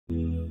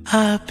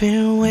I've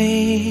been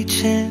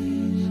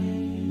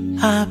waiting,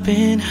 I've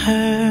been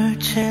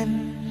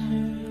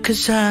hurting,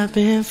 'cause I've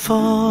been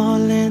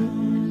falling.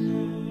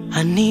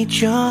 I need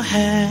your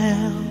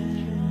help.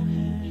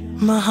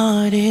 My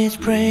heart is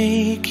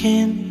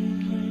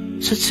breaking,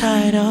 so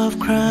tired of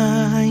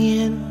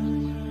crying.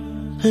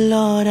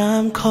 Lord,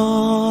 I'm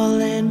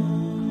calling,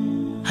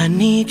 I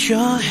need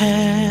your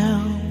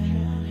help.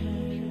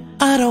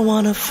 I don't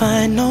wanna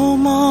fight no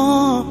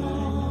more,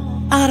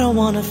 I don't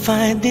wanna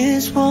fight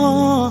this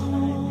war.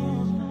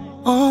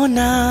 Oh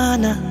na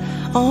na,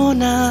 oh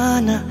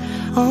na na,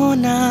 oh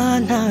na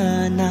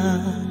na na.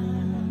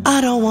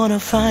 I don't wanna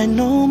fight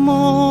no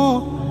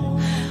more,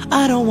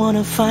 I don't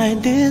wanna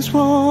fight this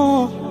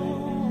war.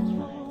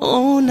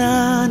 Oh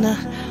na na,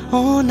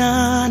 oh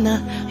na na,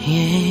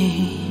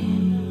 yeah.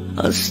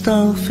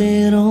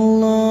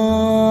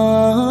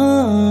 Astaghfirullah.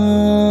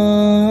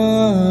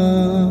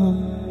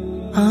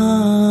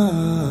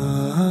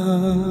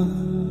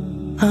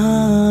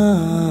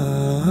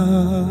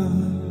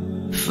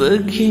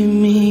 Forgive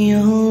me,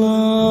 Allah.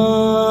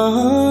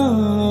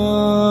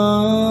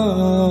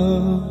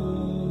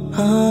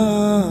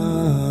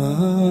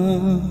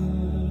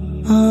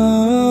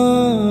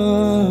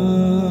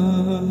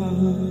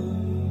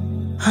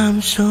 I'm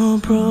so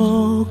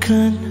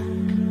broken,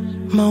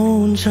 my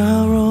wounds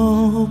are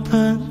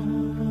open,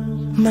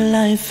 my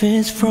life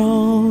is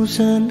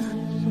frozen.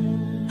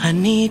 I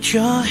need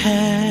your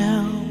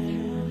help,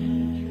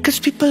 'cause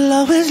people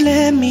always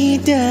let me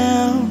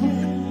down.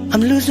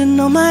 I'm losing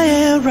all my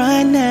air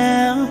right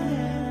now,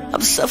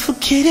 I'm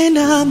suffocating,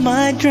 I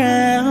might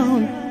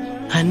drown.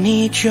 I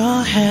need your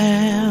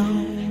help.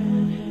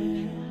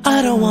 I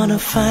don't wanna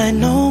fight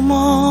no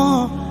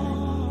more,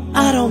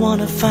 I don't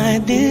wanna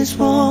fight this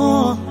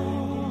war.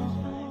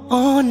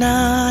 Oh na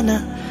na,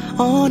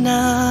 oh na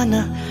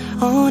na,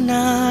 oh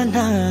na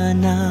na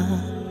na.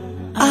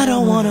 I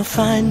don't wanna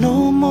fight no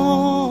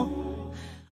more,